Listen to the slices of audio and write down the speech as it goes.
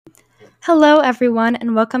Hello, everyone,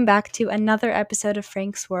 and welcome back to another episode of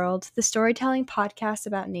Frank's World, the storytelling podcast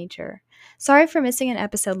about nature. Sorry for missing an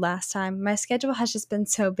episode last time. My schedule has just been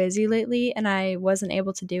so busy lately, and I wasn't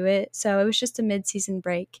able to do it, so it was just a mid season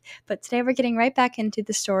break. But today we're getting right back into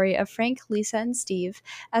the story of Frank, Lisa, and Steve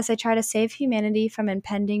as they try to save humanity from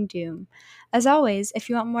impending doom. As always, if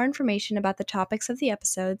you want more information about the topics of the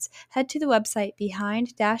episodes, head to the website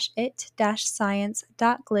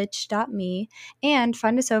behind-it-science.glitch.me and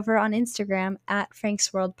find us over on Instagram at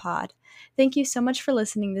Frank's World Pod. Thank you so much for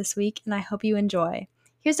listening this week, and I hope you enjoy.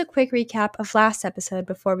 Here's a quick recap of last episode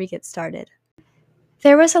before we get started.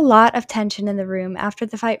 There was a lot of tension in the room after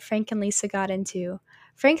the fight Frank and Lisa got into.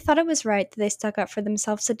 Frank thought it was right that they stuck up for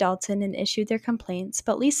themselves to Dalton and issued their complaints,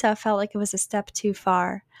 but Lisa felt like it was a step too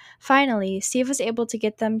far. Finally, Steve was able to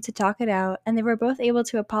get them to talk it out, and they were both able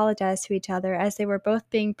to apologize to each other as they were both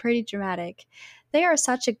being pretty dramatic. They are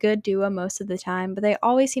such a good duo most of the time, but they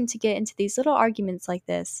always seem to get into these little arguments like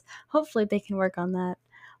this. Hopefully they can work on that.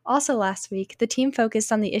 Also last week, the team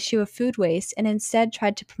focused on the issue of food waste and instead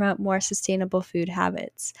tried to promote more sustainable food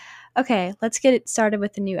habits. Okay, let's get it started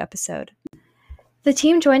with the new episode. The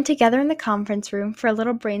team joined together in the conference room for a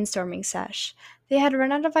little brainstorming sesh. They had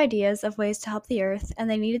run out of ideas of ways to help the Earth, and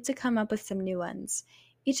they needed to come up with some new ones.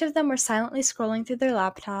 Each of them were silently scrolling through their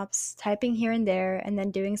laptops, typing here and there, and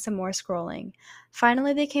then doing some more scrolling.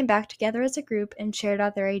 Finally, they came back together as a group and shared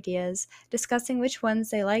out their ideas, discussing which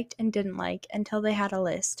ones they liked and didn't like until they had a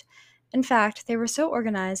list. In fact, they were so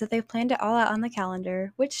organized that they planned it all out on the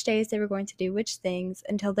calendar, which days they were going to do which things,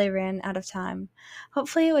 until they ran out of time.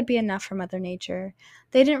 Hopefully it would be enough for Mother Nature.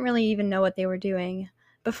 They didn't really even know what they were doing.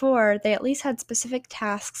 Before, they at least had specific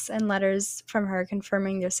tasks and letters from her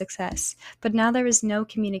confirming their success, but now there was no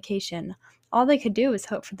communication. All they could do was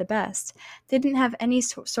hope for the best. They didn't have any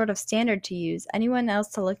sort of standard to use, anyone else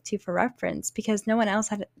to look to for reference, because no one else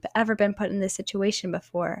had ever been put in this situation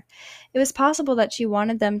before. It was possible that she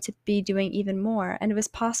wanted them to be doing even more, and it was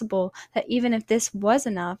possible that even if this was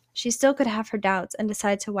enough, she still could have her doubts and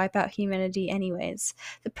decide to wipe out humanity anyways.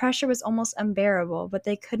 The pressure was almost unbearable, but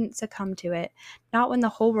they couldn't succumb to it, not when the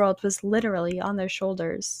whole world was literally on their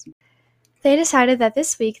shoulders. They decided that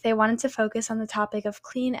this week they wanted to focus on the topic of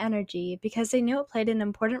clean energy because they knew it played an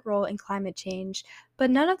important role in climate change, but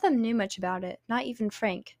none of them knew much about it, not even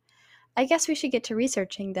Frank. I guess we should get to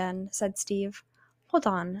researching then, said Steve. Hold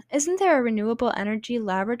on, isn't there a renewable energy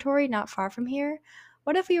laboratory not far from here?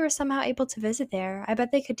 What if we were somehow able to visit there? I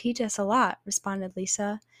bet they could teach us a lot, responded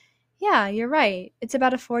Lisa. Yeah, you're right. It's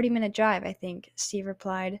about a 40-minute drive, I think, Steve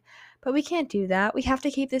replied. But we can't do that. We have to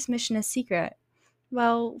keep this mission a secret.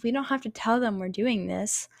 Well, we don't have to tell them we're doing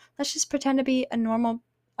this. Let's just pretend to be a normal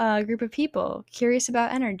group of people, curious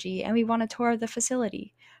about energy, and we want a tour of the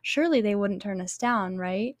facility. Surely they wouldn't turn us down,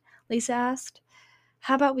 right? Lisa asked.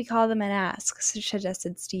 How about we call them and ask,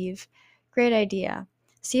 suggested Steve. Great idea.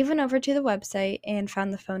 Steve went over to the website and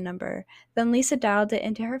found the phone number. Then Lisa dialed it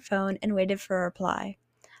into her phone and waited for a reply.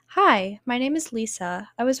 Hi, my name is Lisa.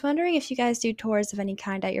 I was wondering if you guys do tours of any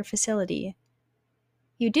kind at your facility.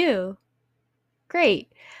 You do?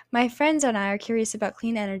 Great. My friends and I are curious about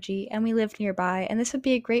clean energy, and we live nearby, and this would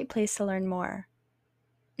be a great place to learn more.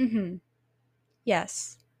 Mm-hmm.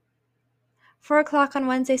 Yes. 4 o'clock on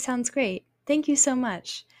Wednesday sounds great. Thank you so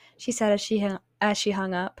much, she said as she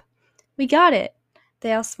hung up. We got it.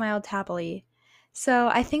 They all smiled happily. So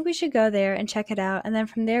I think we should go there and check it out, and then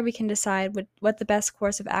from there we can decide what the best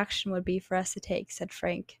course of action would be for us to take, said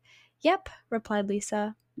Frank. Yep, replied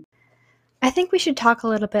Lisa. I think we should talk a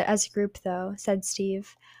little bit as a group, though, said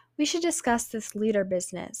Steve. We should discuss this leader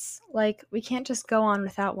business. Like, we can't just go on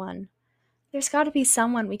without one. There's got to be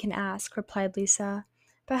someone we can ask, replied Lisa.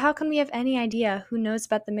 But how can we have any idea who knows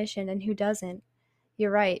about the mission and who doesn't? You're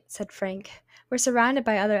right, said Frank. We're surrounded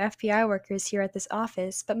by other FBI workers here at this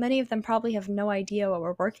office, but many of them probably have no idea what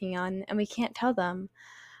we're working on, and we can't tell them.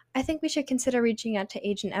 I think we should consider reaching out to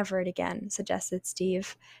Agent Everett again, suggested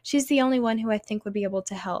Steve. She's the only one who I think would be able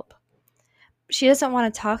to help. She doesn't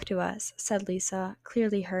want to talk to us, said Lisa,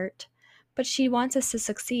 clearly hurt. But she wants us to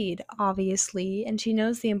succeed, obviously, and she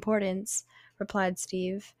knows the importance, replied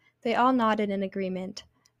Steve. They all nodded in agreement.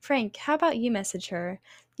 Frank, how about you message her?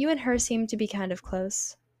 You and her seem to be kind of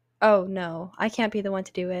close. Oh, no, I can't be the one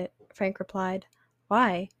to do it, Frank replied.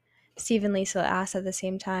 Why? Steve and Lisa asked at the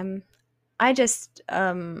same time. I just,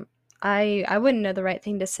 I wouldn't know the right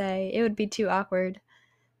thing to say. It would be too awkward.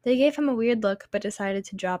 They gave him a weird look, but decided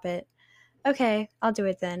to drop it. Okay, I'll do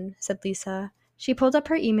it then, said Lisa. She pulled up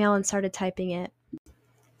her email and started typing it.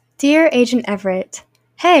 Dear Agent Everett,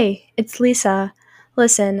 hey, it's Lisa.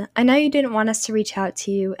 Listen, I know you didn't want us to reach out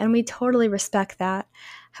to you, and we totally respect that.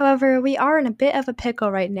 However, we are in a bit of a pickle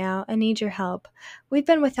right now and need your help. We've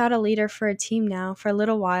been without a leader for a team now for a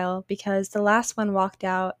little while because the last one walked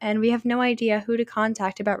out and we have no idea who to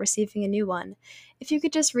contact about receiving a new one. If you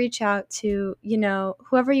could just reach out to,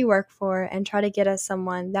 whoever you work for and try to get us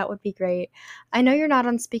someone, that would be great. I know you're not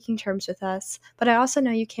on speaking terms with us, but I also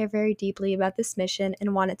know you care very deeply about this mission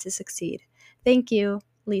and want it to succeed. Thank you,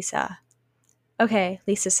 Lisa. Okay,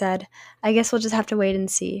 Lisa said. I guess we'll just have to wait and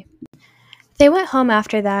see. They went home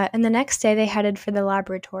after that, and the next day they headed for the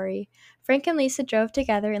laboratory. Frank and Lisa drove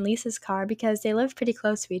together in Lisa's car because they lived pretty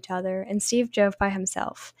close to each other, and Steve drove by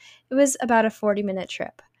himself. It was about a 40-minute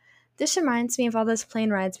trip. This reminds me of all those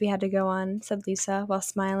plane rides we had to go on, said Lisa, while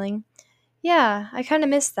smiling. Yeah, I kind of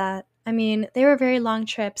missed that. I mean, they were very long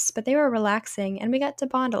trips, but they were relaxing, and we got to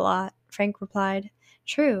bond a lot, Frank replied.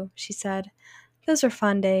 True, she said. Those were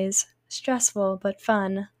fun days. Stressful, but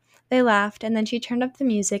fun. They laughed, and then she turned up the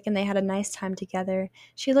music and they had a nice time together.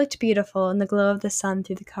 She looked beautiful in the glow of the sun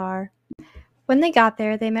through the car. When they got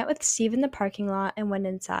there, they met with Steve in the parking lot and went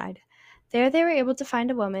inside. There they were able to find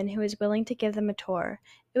a woman who was willing to give them a tour.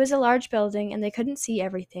 It was a large building and they couldn't see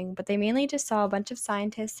everything, but they mainly just saw a bunch of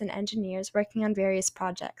scientists and engineers working on various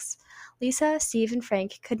projects. Lisa, Steve, and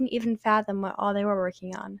Frank couldn't even fathom what all they were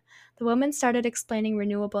working on. The woman started explaining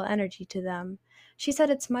renewable energy to them. She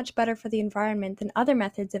said it's much better for the environment than other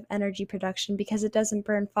methods of energy production because it doesn't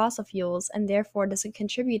burn fossil fuels and therefore doesn't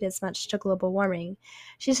contribute as much to global warming.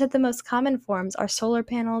 She said the most common forms are solar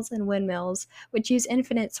panels and windmills, which use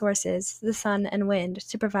infinite sources, the sun and wind,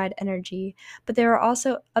 to provide energy, but there are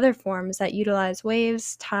also other forms that utilize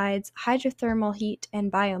waves, tides, hydrothermal heat,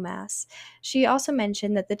 and biomass. She also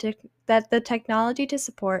mentioned that the technology to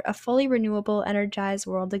support a fully renewable energized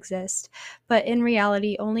world exists, but in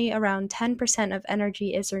reality only around 10% of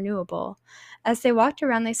energy is renewable. As they walked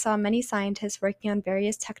around, they saw many scientists working on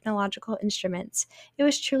various technological instruments. It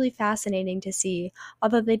was truly fascinating to see,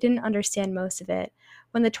 although they didn't understand most of it.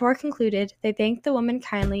 When the tour concluded, they thanked the woman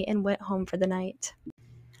kindly and went home for the night.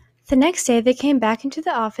 The next day, they came back into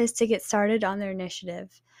the office to get started on their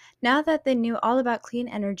initiative. Now that they knew all about clean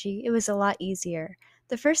energy, it was a lot easier.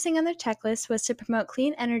 The first thing on their checklist was to promote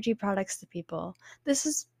clean energy products to people.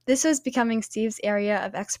 This was becoming Steve's area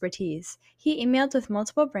of expertise. He emailed with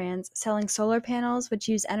multiple brands selling solar panels, which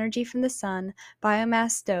use energy from the sun,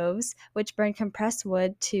 biomass stoves, which burn compressed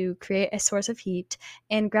wood to create a source of heat,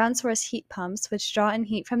 and ground source heat pumps, which draw in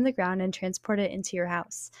heat from the ground and transport it into your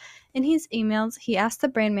house. In his emails, he asked the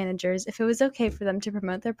brand managers if it was okay for them to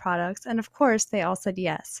promote their products, and of course, they all said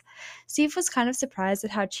yes. Steve was kind of surprised at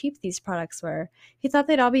how cheap these products were. He thought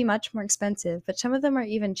they'd all be much more expensive, but some of them are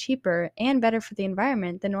even cheaper and better for the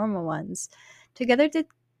environment than normal ones. Together,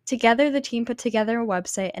 the team put together a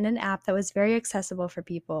website and an app that was very accessible for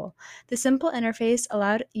people. The simple interface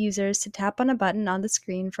allowed users to tap on a button on the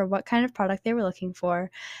screen for what kind of product they were looking for,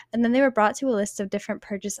 and then they were brought to a list of different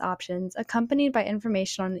purchase options, accompanied by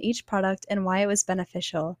information on each product and why it was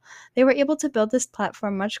beneficial. They were able to build this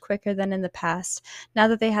platform much quicker than in the past, now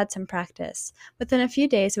that they had some practice. Within a few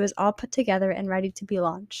days, it was all put together and ready to be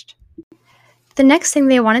launched. The next thing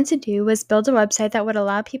they wanted to do was build a website that would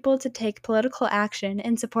allow people to take political action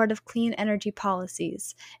in support of clean energy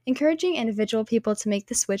policies. Encouraging individual people to make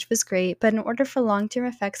the switch was great, but in order for long-term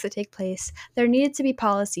effects to take place, there needed to be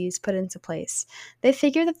policies put into place. They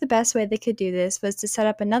figured that the best way they could do this was to set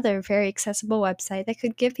up another very accessible website that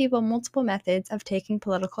could give people multiple methods of taking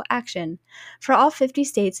political action. For all 50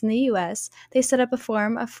 states in the U.S., they set up a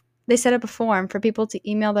form for people to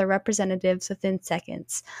email their representatives within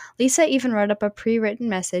seconds. Lisa even wrote up a pre-written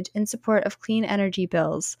message in support of clean energy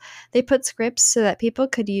bills. They put scripts so that people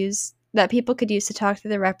could use to talk to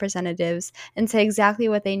their representatives and say exactly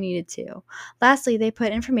what they needed to. Lastly, they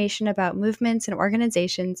put information about movements and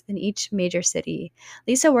organizations in each major city.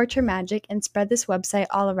 Lisa worked her magic and spread this website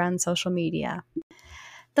all around social media.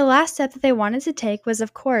 The last step that they wanted to take was,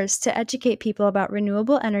 of course, to educate people about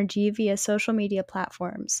renewable energy via social media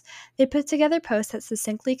platforms. They put together posts that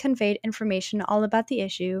succinctly conveyed information all about the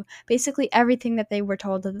issue, basically everything that they were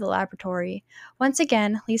told at the laboratory. Once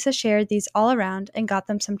again, Lisa shared these all around and got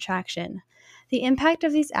them some traction. The impact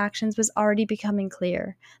of these actions was already becoming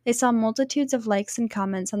clear. They saw multitudes of likes and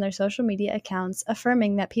comments on their social media accounts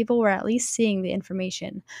affirming that people were at least seeing the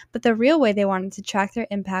information, but the real way they wanted to track their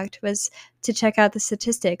impact was to check out the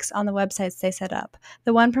statistics on the websites they set up,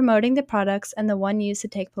 the one promoting the products and the one used to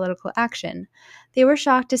take political action. They were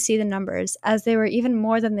shocked to see the numbers, as they were even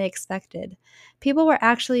more than they expected. People were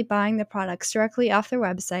actually buying the products directly off their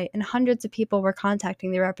website, and hundreds of people were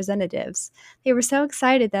contacting their representatives. They were so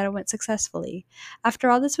excited that it went successfully. After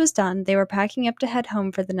all this was done, they were packing up to head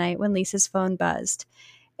home for the night when Lisa's phone buzzed.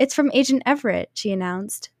 It's from Agent Everett, she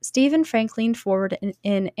announced. Steve and Frank leaned forward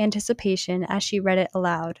in anticipation as she read it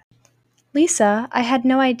aloud. Lisa, I had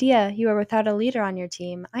no idea you were without a leader on your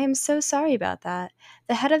team. I am so sorry about that.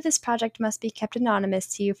 The head of this project must be kept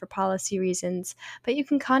anonymous to you for policy reasons, but you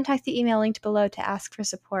can contact the email linked below to ask for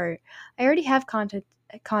support. I already have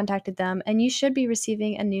contacted them, and you should be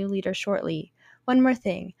receiving a new leader shortly. One more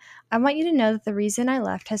thing. I want you to know that the reason I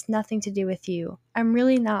left has nothing to do with you. I'm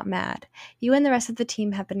really not mad. You and the rest of the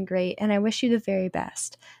team have been great, and I wish you the very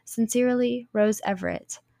best. Sincerely, Rose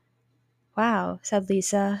Everett. Wow, said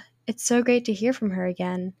Lisa. It's so great to hear from her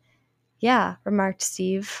again. Yeah, remarked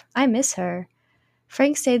Steve. I miss her.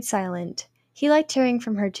 Frank stayed silent. He liked hearing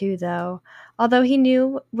from her too, though. Although he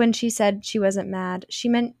knew when she said she wasn't mad, she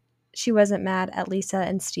meant she wasn't mad at Lisa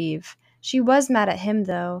and Steve. She was mad at him,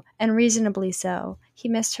 though, and reasonably so. He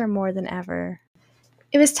missed her more than ever.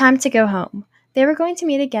 It was time to go home. They were going to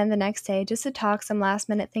meet again the next day just to talk some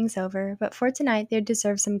last-minute things over, but for tonight they'd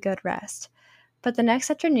deserve some good rest. But the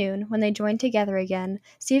next afternoon, when they joined together again,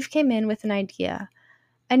 Steve came in with an idea.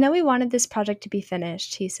 I know we wanted this project to be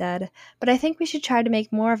finished, he said, but I think we should try to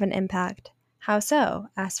make more of an impact. How so?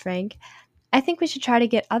 Asked Frank. I think we should try to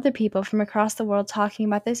get other people from across the world talking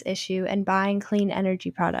about this issue and buying clean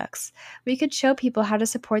energy products. We could show people how to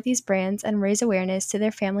support these brands and raise awareness to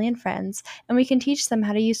their family and friends, and we can teach them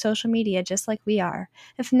how to use social media just like we are.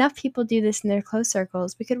 If enough people do this in their close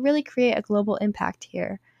circles, we could really create a global impact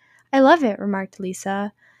here. I love it, remarked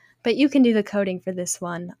Lisa. But you can do the coding for this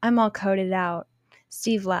one. I'm all coded out.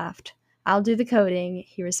 Steve laughed. I'll do the coding,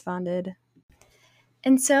 he responded.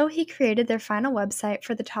 And so he created their final website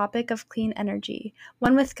for the topic of clean energy,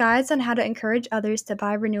 one with guides on how to encourage others to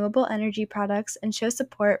buy renewable energy products and show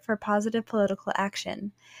support for positive political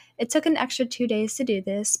action. It took an extra 2 days to do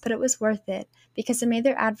this, but it was worth it because it made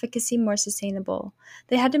their advocacy more sustainable.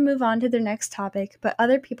 They had to move on to their next topic, but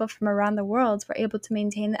other people from around the world were able to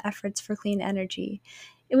maintain the efforts for clean energy.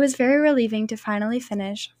 It was very relieving to finally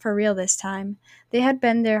finish, for real this time. This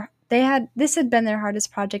had been their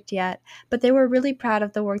hardest project yet, but they were really proud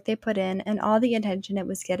of the work they put in and all the attention it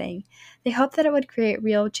was getting. They hoped that it would create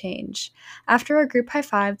real change. After a group high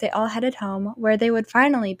five, they all headed home, where they would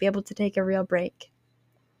finally be able to take a real break.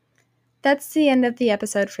 That's the end of the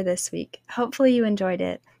episode for this week. Hopefully you enjoyed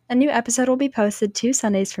it. A new episode will be posted 2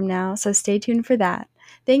 Sundays from now, so stay tuned for that.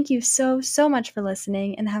 Thank you so much for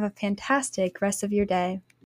listening, and have a fantastic rest of your day.